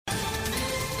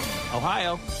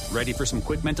Ohio, ready for some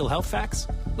quick mental health facts?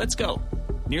 Let's go.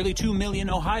 Nearly 2 million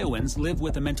Ohioans live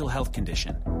with a mental health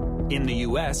condition. In the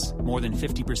U.S., more than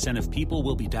 50% of people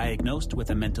will be diagnosed with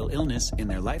a mental illness in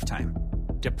their lifetime.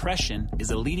 Depression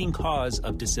is a leading cause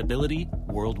of disability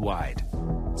worldwide.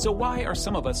 So why are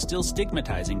some of us still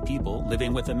stigmatizing people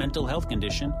living with a mental health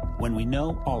condition when we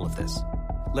know all of this?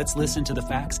 Let's listen to the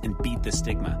facts and beat the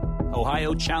stigma.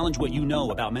 Ohio, challenge what you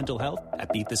know about mental health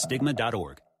at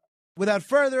beatthestigma.org. Without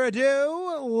further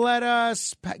ado, let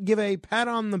us give a pat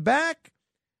on the back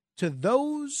to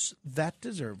those that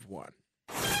deserve one.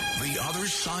 The Other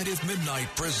Side of Midnight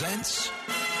presents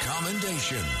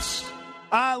Commendations.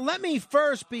 Let me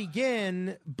first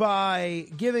begin by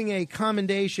giving a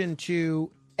commendation to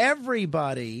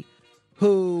everybody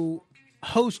who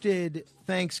hosted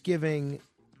Thanksgiving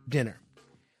dinner.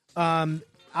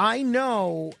 I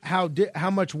know how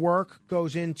much work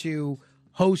goes into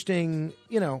hosting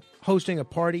a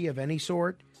party of any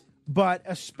sort, but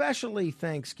especially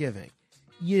Thanksgiving.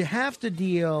 You have to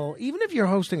deal, even if you're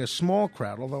hosting a small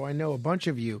crowd, although I know a bunch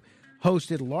of you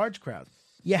hosted large crowds,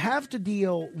 you have to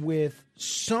deal with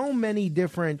so many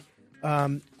different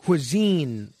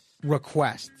cuisine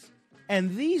requests.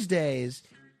 And these days,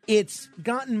 it's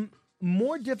gotten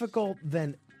more difficult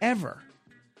than ever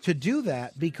to do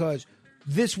that because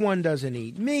this one doesn't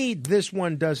eat meat, this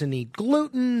one doesn't eat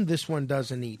gluten, this one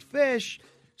doesn't eat fish.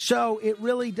 So it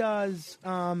really does,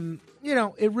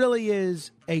 it really is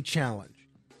a challenge.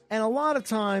 And a lot of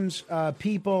times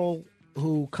people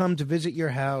who come to visit your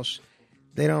house,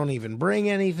 they don't even bring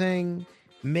anything.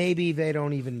 Maybe they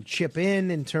don't even chip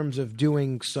in terms of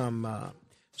doing some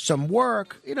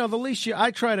work. The least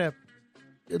I try to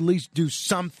at least do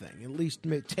something, at least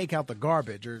take out the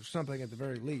garbage or something at the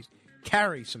very least,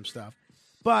 carry some stuff.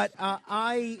 But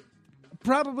I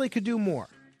probably could do more.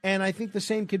 And I think the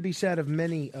same could be said of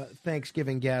many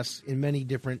Thanksgiving guests in many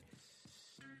different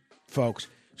folks.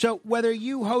 So whether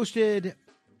you hosted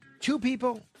 2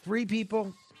 people, 3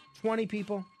 people, 20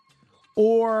 people,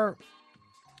 or,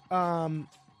 a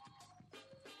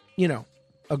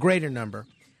greater number,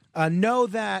 know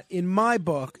that in my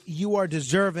book, you are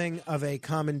deserving of a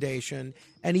commendation.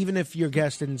 And even if your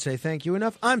guest didn't say thank you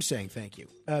enough, I'm saying thank you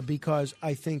because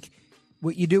I think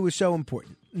what you do is so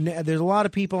important. There's a lot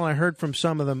of people, and I heard from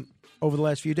some of them over the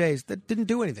last few days, that didn't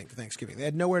do anything for Thanksgiving. They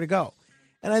had nowhere to go.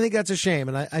 And I think that's a shame.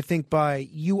 And I think by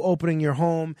you opening your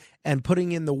home and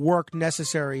putting in the work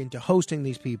necessary into hosting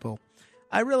these people,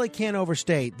 I really can't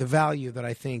overstate the value that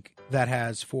I think that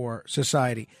has for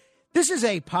society. This is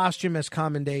a posthumous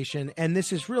commendation, and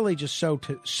this is really just so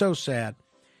sad.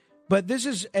 But this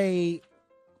is a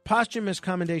posthumous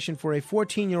commendation for a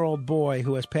 14-year-old boy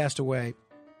who has passed away.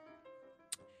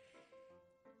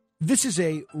 This is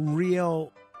a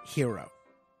real hero.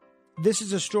 This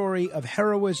is a story of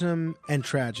heroism and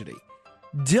tragedy.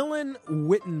 Dylan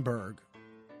Wittenberg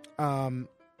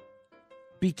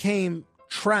became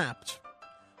trapped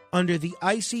under the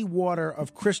icy water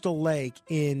of Crystal Lake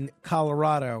in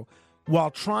Colorado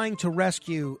while trying to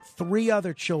rescue 3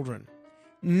 other children.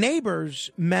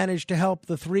 Neighbors managed to help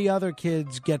the 3 other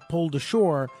kids get pulled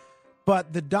ashore,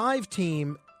 but the dive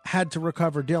team had to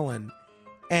recover Dylan.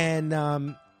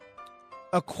 And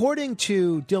according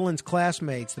to Dylan's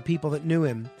classmates, the people that knew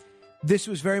him, this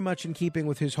was very much in keeping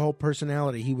with his whole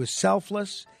personality. He was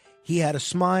selfless. He had a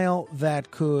smile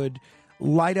that could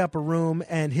light up a room.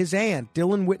 And his aunt,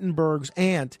 Dylan Wittenberg's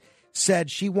aunt,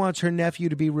 said she wants her nephew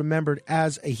to be remembered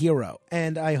as a hero.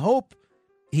 And I hope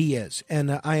he is.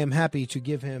 And I am happy to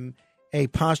give him a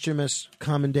posthumous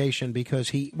commendation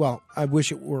because I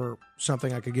wish it were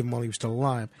something I could give him while he was still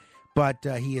alive. But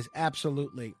he is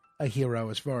absolutely a hero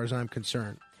as far as I'm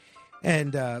concerned.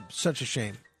 And such a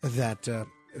shame that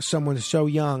someone so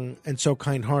young and so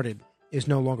kind-hearted is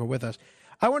no longer with us.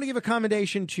 I want to give a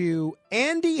commendation to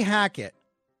Andy Hackett.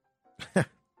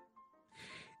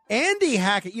 Andy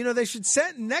Hackett, they should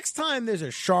send, next time there's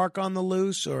a shark on the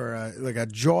loose or like a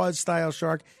Jaws-style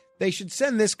shark, they should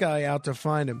send this guy out to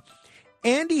find him.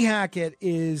 Andy Hackett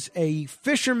is a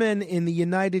fisherman in the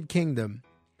United Kingdom,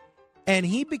 and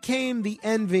he became the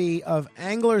envy of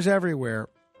anglers everywhere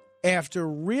after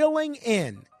reeling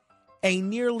in a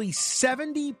nearly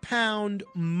 70-pound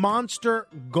monster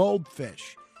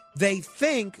goldfish. They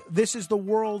think this is the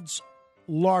world's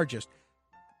largest.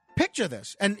 Picture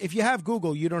this. And if you have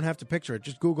Google, you don't have to picture it.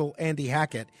 Just Google Andy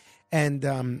Hackett,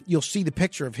 and you'll see the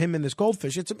picture of him and this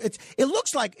goldfish. It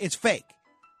looks like it's fake.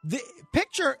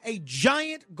 Picture a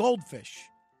giant goldfish.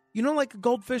 Like a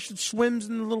goldfish that swims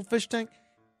in the little fish tank?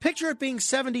 Picture it being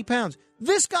 70 pounds.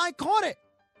 This guy caught it.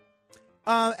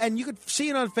 And you could see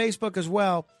it on Facebook as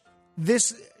well.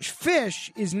 This fish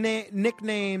is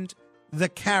nicknamed the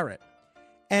carrot.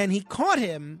 And he caught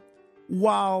him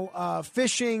while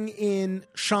fishing in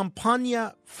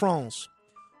Champagne, France,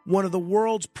 one of the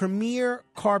world's premier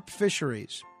carp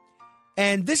fisheries.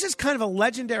 And this is kind of a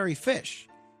legendary fish.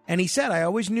 And he said, I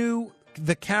always knew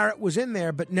the carrot was in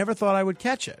there, but never thought I would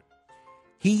catch it.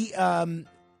 I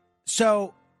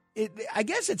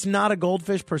guess it's not a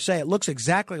goldfish per se. It looks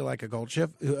exactly like a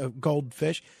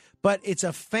goldfish, but it's a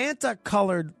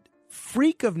Fanta-colored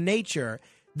freak of nature.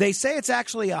 They say it's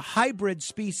actually a hybrid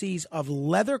species of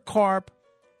leather carp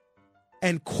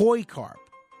and koi carp.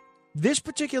 This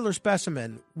particular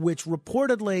specimen, which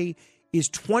reportedly is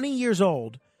 20 years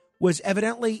old, was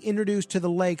evidently introduced to the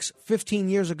lakes 15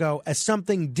 years ago as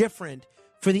something different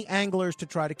for the anglers to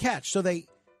try to catch. So they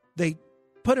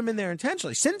put him in there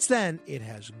intentionally. Since then, it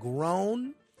has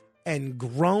grown, and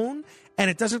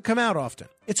it doesn't come out often.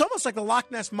 It's almost like the Loch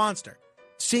Ness Monster,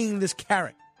 seeing this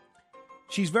carrot.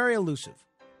 She's very elusive.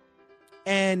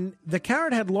 And the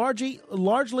carrot had largely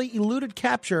eluded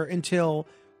capture until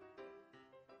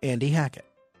Andy Hackett.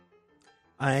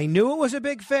 I knew it was a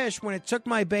big fish when it took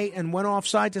my bait and went off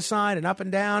side to side and up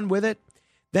and down with it.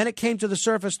 Then it came to the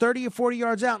surface 30 or 40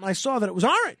 yards out, and I saw that it was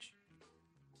orange.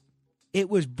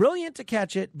 It was brilliant to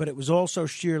catch it, but it was also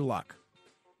sheer luck.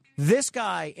 This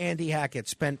guy, Andy Hackett,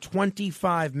 spent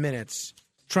 25 minutes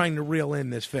trying to reel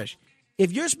in this fish.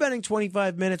 If you're spending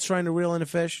 25 minutes trying to reel in a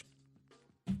fish,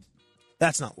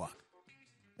 that's not luck.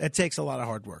 It takes a lot of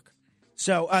hard work.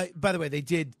 So, by the way, they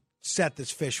did set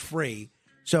this fish free.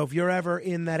 So if you're ever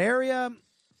in that area,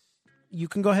 you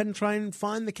can go ahead and try and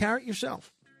find the carrot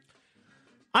yourself.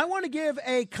 I want to give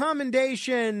a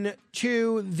commendation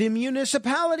to the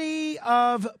municipality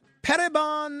of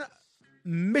Pereban,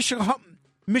 Michoacan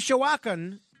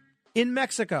in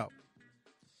Mexico.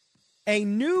 A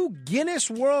new Guinness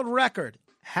World Record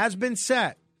has been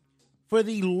set for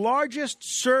the largest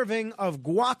serving of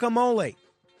guacamole.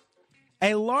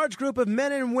 A large group of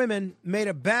men and women made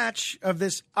a batch of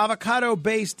this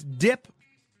avocado-based dip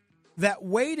that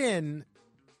weighed in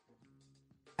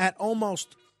at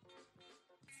almost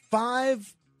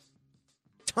 5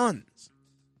 tons,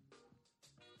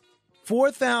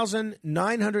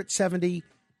 4,970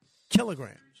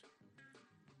 kilograms.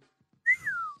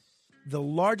 The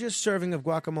largest serving of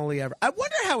guacamole ever. I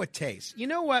wonder how it tastes. You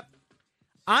know what?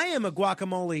 I am a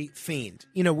guacamole fiend.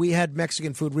 You know, we had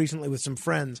Mexican food recently with some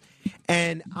friends,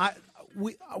 and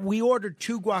we ordered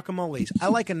 2 guacamoles. I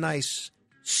like a nice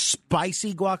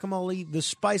spicy guacamole. The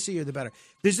spicier, the better.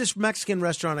 There's this Mexican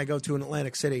restaurant I go to in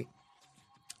Atlantic City.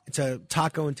 It's a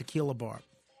taco and tequila bar.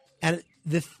 And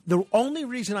the only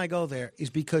reason I go there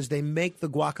is because they make the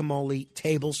guacamole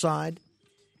tableside,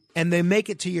 and they make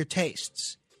it to your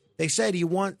tastes. They say, do you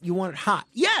want it hot?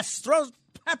 Yes, throw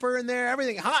pepper in there,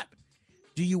 everything hot.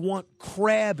 Do you want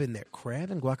crab in there?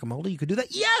 Crab and guacamole? You could do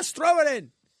that? Yes, throw it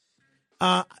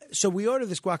in. So we ordered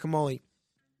this guacamole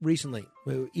recently.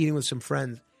 We were eating with some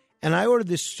friends. And I ordered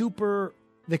this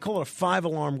they call it a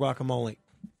 5-alarm guacamole.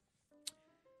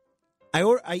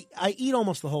 I eat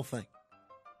almost the whole thing.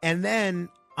 And then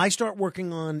I start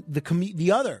working on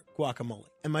the other guacamole.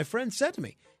 And my friend said to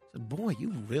me, boy,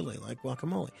 you really like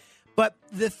guacamole. But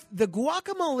the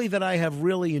guacamole that I have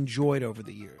really enjoyed over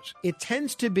the years, it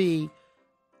tends to be,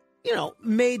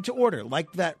 made to order,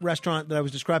 like that restaurant that I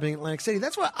was describing in Atlantic City.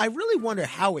 That's why I really wonder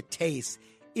how it tastes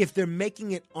if they're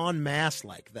making it en masse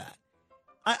like that.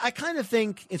 I kind of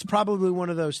think it's probably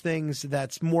one of those things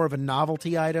that's more of a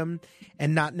novelty item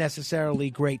and not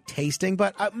necessarily great tasting.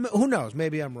 But who knows?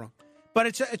 Maybe I'm wrong. But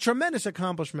it's a tremendous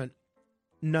accomplishment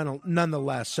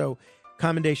nonetheless. So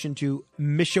commendation to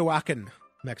Michoacan,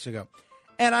 Mexico.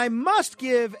 And I must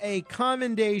give a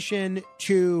commendation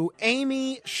to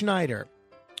Amy Schneider.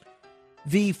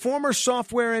 The former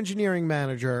software engineering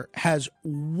manager has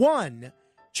won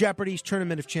Jeopardy's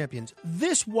Tournament of Champions.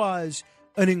 This was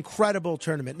an incredible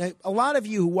tournament. Now, a lot of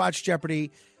you who watch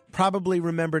Jeopardy probably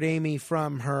remembered Amy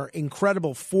from her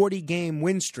incredible 40-game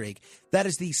win streak. That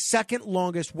is the second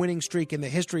longest winning streak in the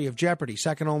history of Jeopardy,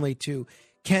 second only to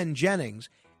Ken Jennings.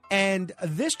 And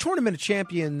this Tournament of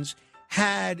Champions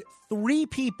had 3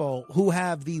 people who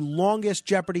have the longest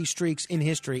Jeopardy streaks in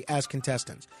history as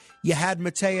contestants. You had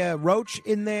Matea Roach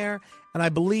in there, and I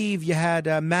believe you had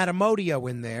Matt Amodio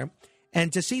in there.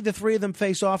 And to see the 3 of them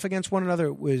face off against one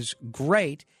another was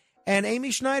great. And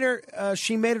Amy Schneider,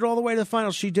 she made it all the way to the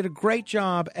finals. She did a great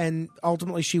job, and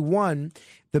ultimately she won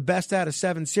the best out of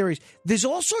 7 series. There's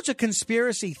all sorts of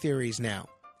conspiracy theories now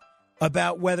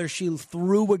about whether she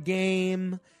threw a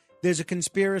game. There's a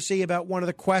conspiracy about one of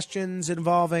the questions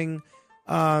involving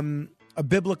a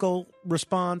biblical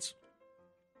response.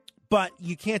 But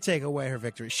you can't take away her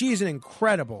victory. She's an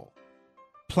incredible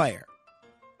player.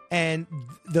 And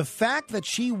the fact that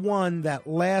she won that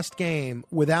last game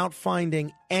without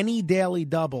finding any daily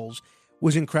doubles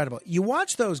was incredible. You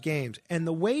watch those games, and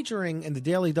the wagering and the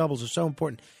daily doubles are so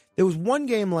important. There was one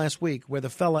game last week where the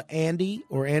fella Andy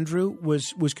or Andrew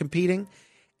was competing,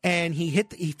 and he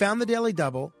found the daily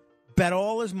double, bet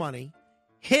all his money,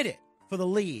 hit it for the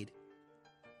lead,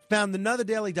 found another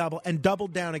daily double, and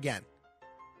doubled down again.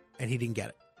 And he didn't get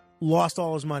it. Lost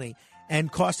all his money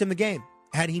and cost him the game.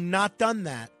 Had he not done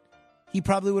that, he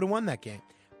probably would have won that game.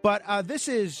 But this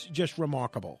is just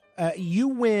remarkable. You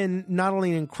win not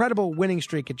only an incredible winning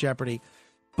streak at Jeopardy,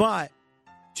 but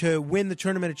to win the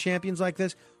Tournament of Champions like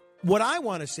this, what I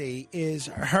want to see is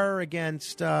her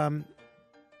against Ken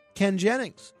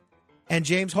Jennings and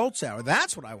James Holtzauer.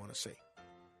 That's what I want to see.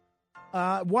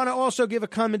 Want to also give a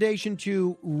commendation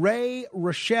to Ray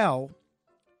Rochelle.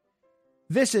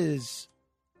 This is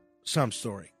some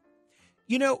story.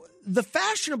 You know, the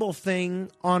fashionable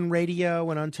thing on radio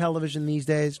and on television these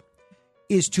days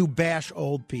is to bash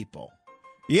old people.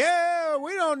 Yeah,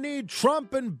 we don't need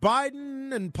Trump and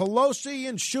Biden and Pelosi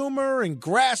and Schumer and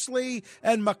Grassley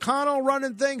and McConnell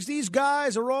running things. These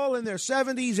guys are all in their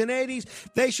 70s and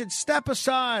 80s. They should step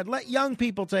aside, let young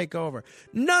people take over.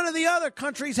 None of the other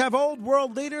countries have old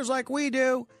world leaders like we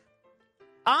do.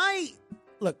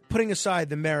 Look, putting aside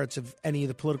the merits of any of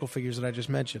the political figures that I just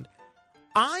mentioned,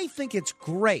 I think it's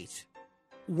great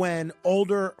when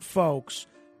older folks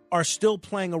are still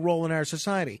playing a role in our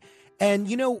society. And,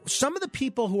 you know, some of the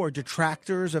people who are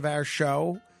detractors of our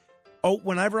show,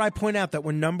 whenever I point out that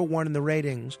we're number one in the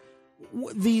ratings,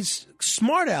 these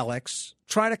smart alecks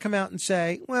try to come out and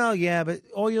say, well, yeah, but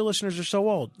all your listeners are so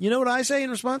old. You know what I say in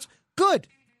response? Good.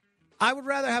 I would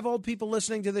rather have old people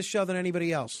listening to this show than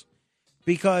anybody else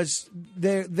because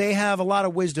they have a lot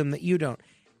of wisdom that you don't.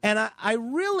 And I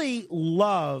really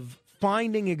love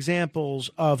finding examples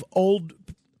of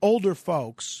older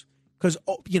folks because,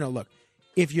 you know, look,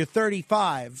 if you're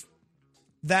 35,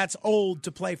 that's old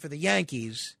to play for the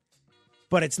Yankees,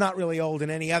 but it's not really old in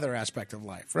any other aspect of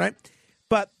life, right?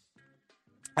 But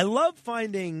I love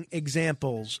finding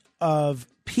examples of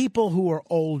people who are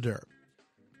older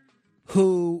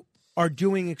who are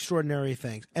doing extraordinary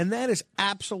things. And that is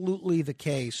absolutely the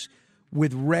case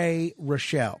with Ray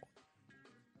Rochelle.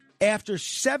 After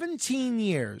 17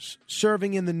 years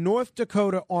serving in the North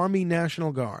Dakota Army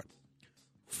National Guard,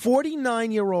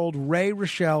 49-year-old Ray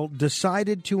Rochelle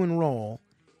decided to enroll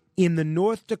in the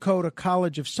North Dakota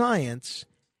College of Science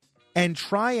and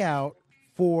try out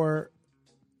for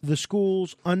the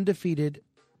school's undefeated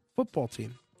football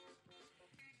team.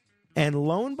 And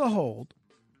lo and behold,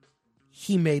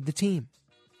 he made the team.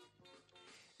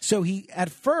 So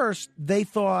at first, they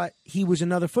thought he was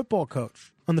another football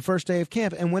coach on the first day of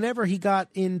camp. And whenever he got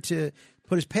in to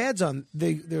put his pads on,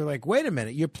 they're like, wait a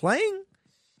minute, you're playing?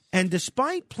 And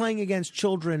despite playing against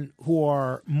children who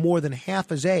are more than half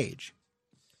his age,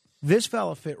 this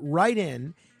fella fit right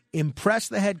in, impressed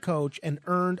the head coach, and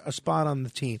earned a spot on the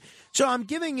team. So I'm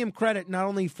giving him credit not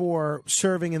only for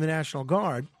serving in the National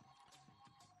Guard,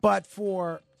 but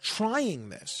for trying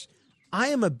this. I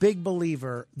am a big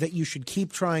believer that you should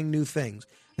keep trying new things.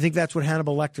 I think that's what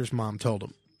Hannibal Lecter's mom told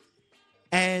him.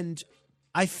 And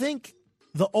I think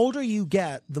the older you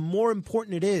get, the more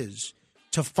important it is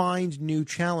to find new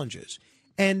challenges.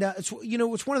 And it's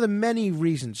one of the many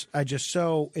reasons I just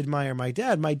so admire my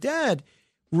dad. My dad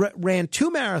ran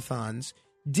 2 marathons,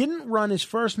 didn't run his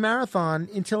first marathon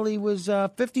until he was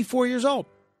 54 years old.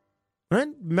 Right?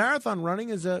 Marathon running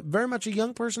is very much a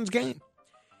young person's game.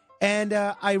 And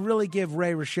I really give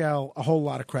Ray Rochelle a whole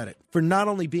lot of credit for not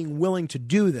only being willing to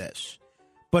do this,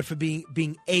 but for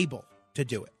being able to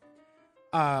do it.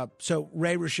 So,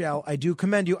 Ray Rochelle, I do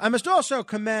commend you. I must also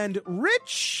commend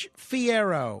Rich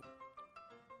Fierro.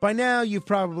 By now, you've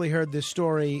probably heard this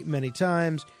story many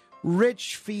times.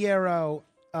 Rich Fierro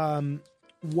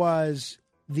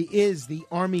is the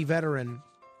Army veteran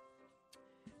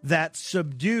that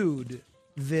subdued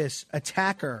this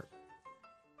attacker,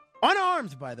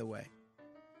 unarmed, by the way,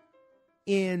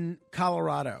 in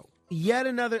Colorado. Yet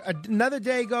another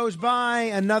day goes by,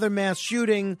 another mass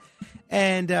shooting,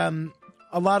 and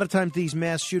a lot of times these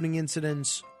mass shooting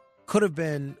incidents could have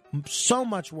been so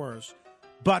much worse,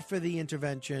 but for the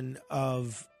intervention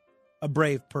of a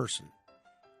brave person.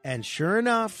 And sure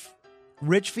enough,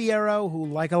 Rich Fierro, who,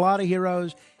 like a lot of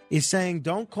heroes, is saying,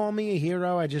 don't call me a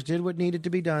hero, I just did what needed to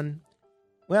be done.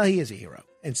 Well, he is a hero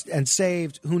and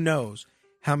saved who knows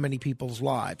how many people's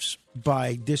lives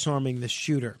by disarming this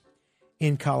shooter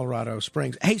in Colorado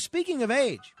Springs. Hey, speaking of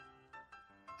age,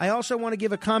 I also want to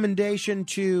give a commendation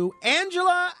to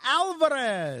Angela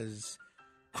Alvarez.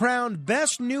 crowned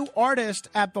Best New Artist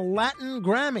at the Latin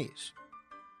Grammys.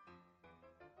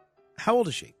 How old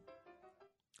is she?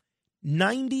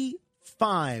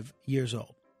 95 years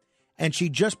old. And she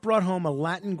just brought home a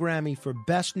Latin Grammy for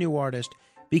Best New Artist,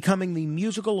 becoming the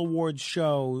musical awards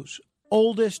show's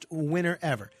oldest winner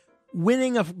ever.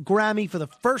 Winning a Grammy for the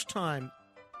first time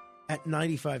at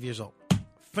 95 years old.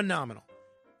 Phenomenal.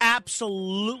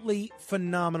 Absolutely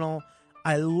phenomenal.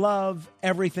 I love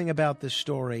everything about this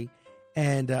story,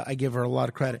 and I give her a lot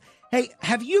of credit. Hey,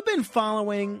 have you been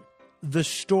following the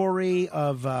story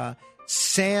of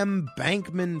Sam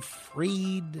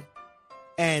Bankman-Fried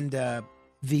and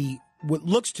the what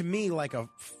looks to me like a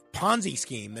Ponzi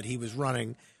scheme that he was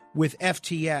running with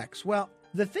FTX? Well,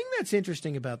 the thing that's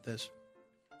interesting about this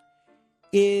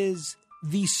is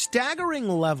the staggering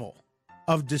level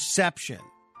of deception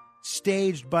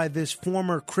staged by this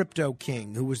former crypto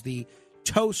king who was the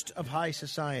toast of high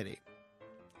society.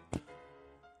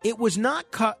 It was not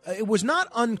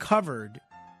uncovered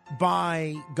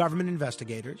by government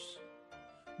investigators,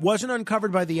 wasn't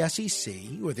uncovered by the SEC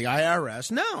or the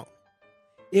IRS. No,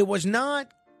 it was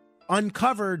not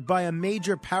uncovered by a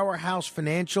major powerhouse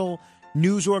financial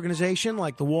news organization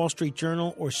like the Wall Street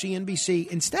Journal or CNBC.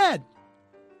 Instead,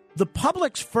 the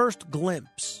public's first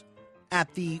glimpse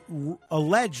at the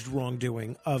alleged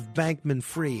wrongdoing of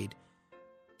Bankman-Fried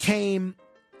came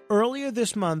earlier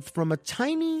this month from a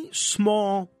tiny,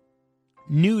 small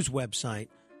news website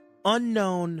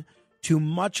unknown to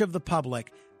much of the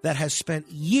public that has spent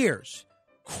years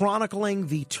chronicling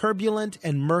the turbulent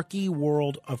and murky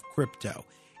world of crypto.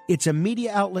 It's a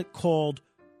media outlet called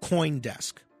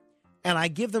CoinDesk. And I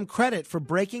give them credit for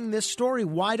breaking this story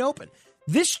wide open.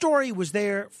 This story was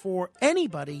there for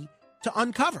anybody to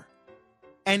uncover.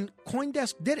 And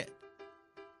CoinDesk did it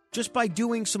just by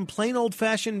doing some plain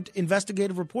old-fashioned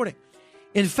investigative reporting.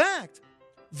 In fact,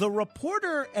 the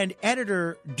reporter and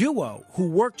editor duo who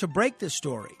worked to break this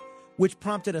story, which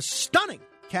prompted a stunning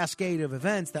cascade of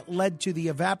events that led to the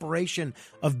evaporation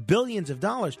of billions of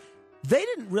dollars, they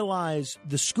didn't realize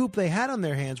the scoop they had on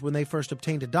their hands when they first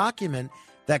obtained a document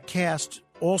that cast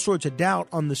all sorts of doubt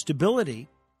on the stability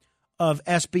of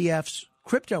SBF's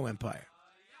crypto empire.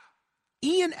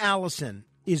 Ian Allison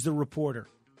is the reporter.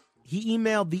 He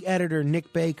emailed the editor,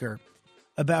 Nick Baker,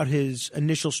 about his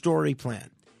initial story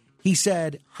plan. He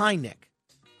said, "Hi, Nick.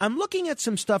 I'm looking at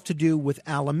some stuff to do with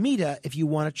Alameda if you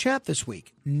want to chat this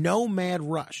week. No mad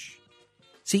rush."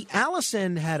 See,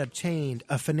 Allison had obtained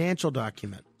a financial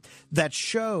document that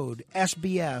showed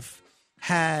SBF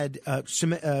had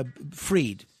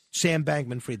freed Sam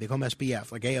Bankman-Fried. They call him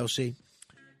SBF, like AOC,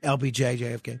 LBJ,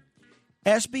 JFK.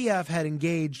 SBF had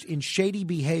engaged in shady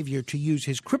behavior to use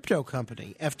his crypto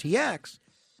company, FTX,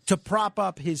 to prop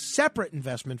up his separate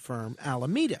investment firm,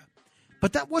 Alameda.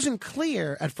 But that wasn't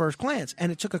clear at first glance,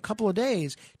 and it took a couple of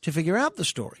days to figure out the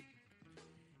story.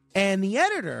 And the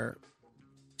editor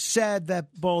said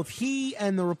that both he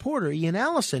and the reporter, Ian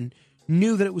Allison,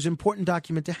 knew that it was an important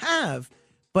document to have,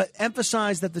 but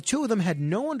emphasized that the two of them had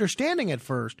no understanding at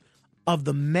first of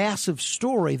the massive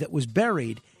story that was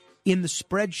buried in the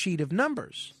spreadsheet of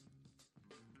numbers.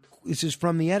 This is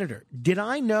from the editor. Did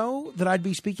I know that I'd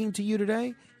be speaking to you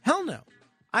today? Hell no.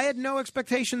 I had no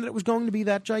expectation that it was going to be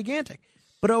that gigantic.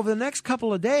 But over the next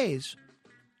couple of days,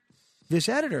 this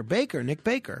editor, Baker, Nick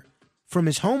Baker, from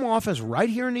his home office right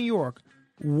here in New York,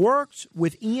 worked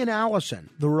with Ian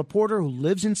Allison, the reporter who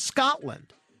lives in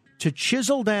Scotland, to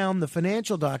chisel down the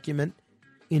financial document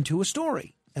into a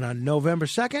story. And on November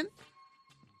 2nd,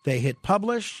 they hit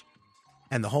publish,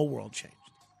 and the whole world changed.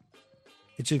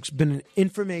 It's been an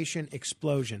information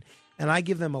explosion. And I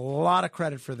give them a lot of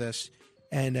credit for this,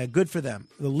 and good for them.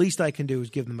 The least I can do is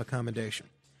give them a commendation.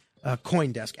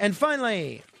 CoinDesk. And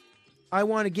finally, I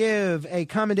want to give a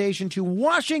commendation to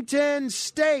Washington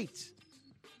State.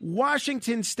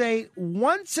 Washington State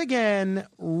once again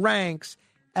ranks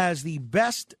as the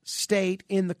best state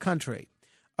in the country,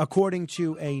 according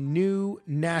to a new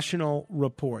national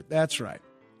report. That's right.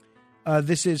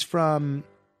 This is from,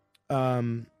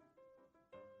 let's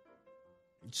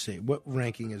see, what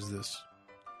ranking is this?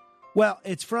 Well,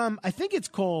 it's from, I think it's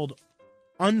called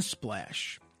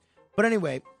Unsplash. But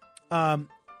anyway,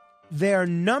 they're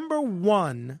number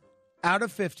one out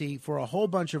of 50 for a whole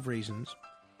bunch of reasons.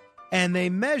 And they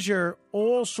measure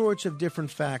all sorts of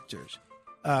different factors.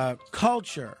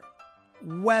 Culture,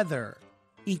 weather,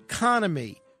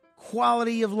 economy,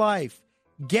 quality of life,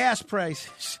 gas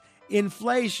prices,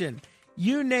 inflation,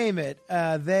 you name it.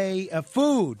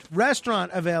 Food,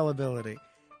 restaurant availability.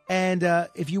 And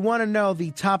if you want to know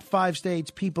the top 5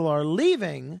 states people are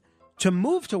leaving to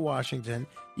move to Washington,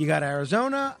 you got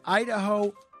Arizona,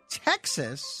 Idaho,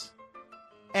 Texas,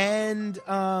 and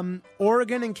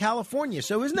Oregon and California.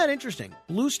 So isn't that interesting?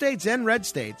 Blue states and red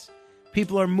states,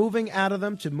 people are moving out of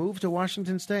them to move to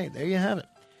Washington State. There you have it.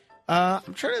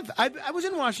 I'm trying to. I was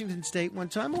in Washington State one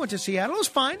time. I went to Seattle. It was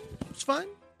fine. It was fine.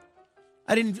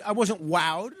 I wasn't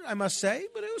wowed, I must say,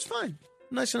 but it was fine.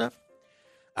 Nice enough.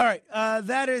 All right.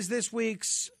 That is this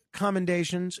week's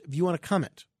Commendations. If you want to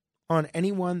comment on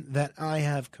anyone that I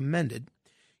have commended,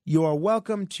 you are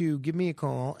welcome to give me a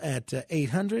call at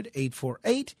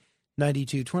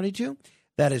 800-848-9222.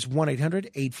 That is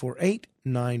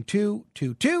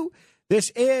 1-800-848-9222.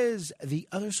 This is The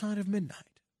Other Side of Midnight.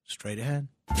 Straight ahead.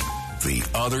 The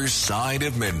Other Side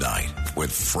of Midnight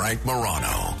with Frank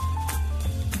Morano.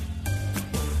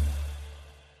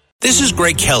 This is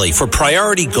Greg Kelly for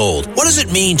Priority Gold. What does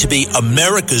it mean to be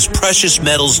America's precious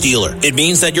metals dealer? It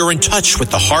means that you're in touch with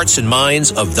the hearts and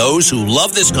minds of those who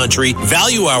love this country,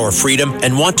 value our freedom,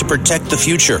 and want to protect the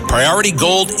future. Priority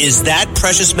Gold is that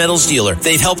precious metals dealer.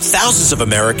 They've helped thousands of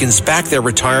Americans back their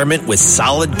retirement with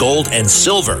solid gold and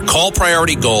silver. Call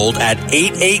Priority Gold at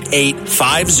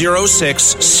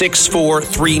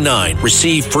 888-506-6439.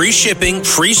 Receive free shipping,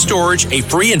 free storage, a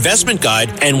free investment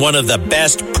guide, and one of the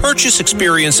best purchase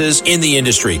experiences in the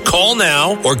industry. Call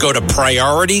now or go to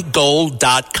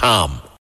PriorityGold.com.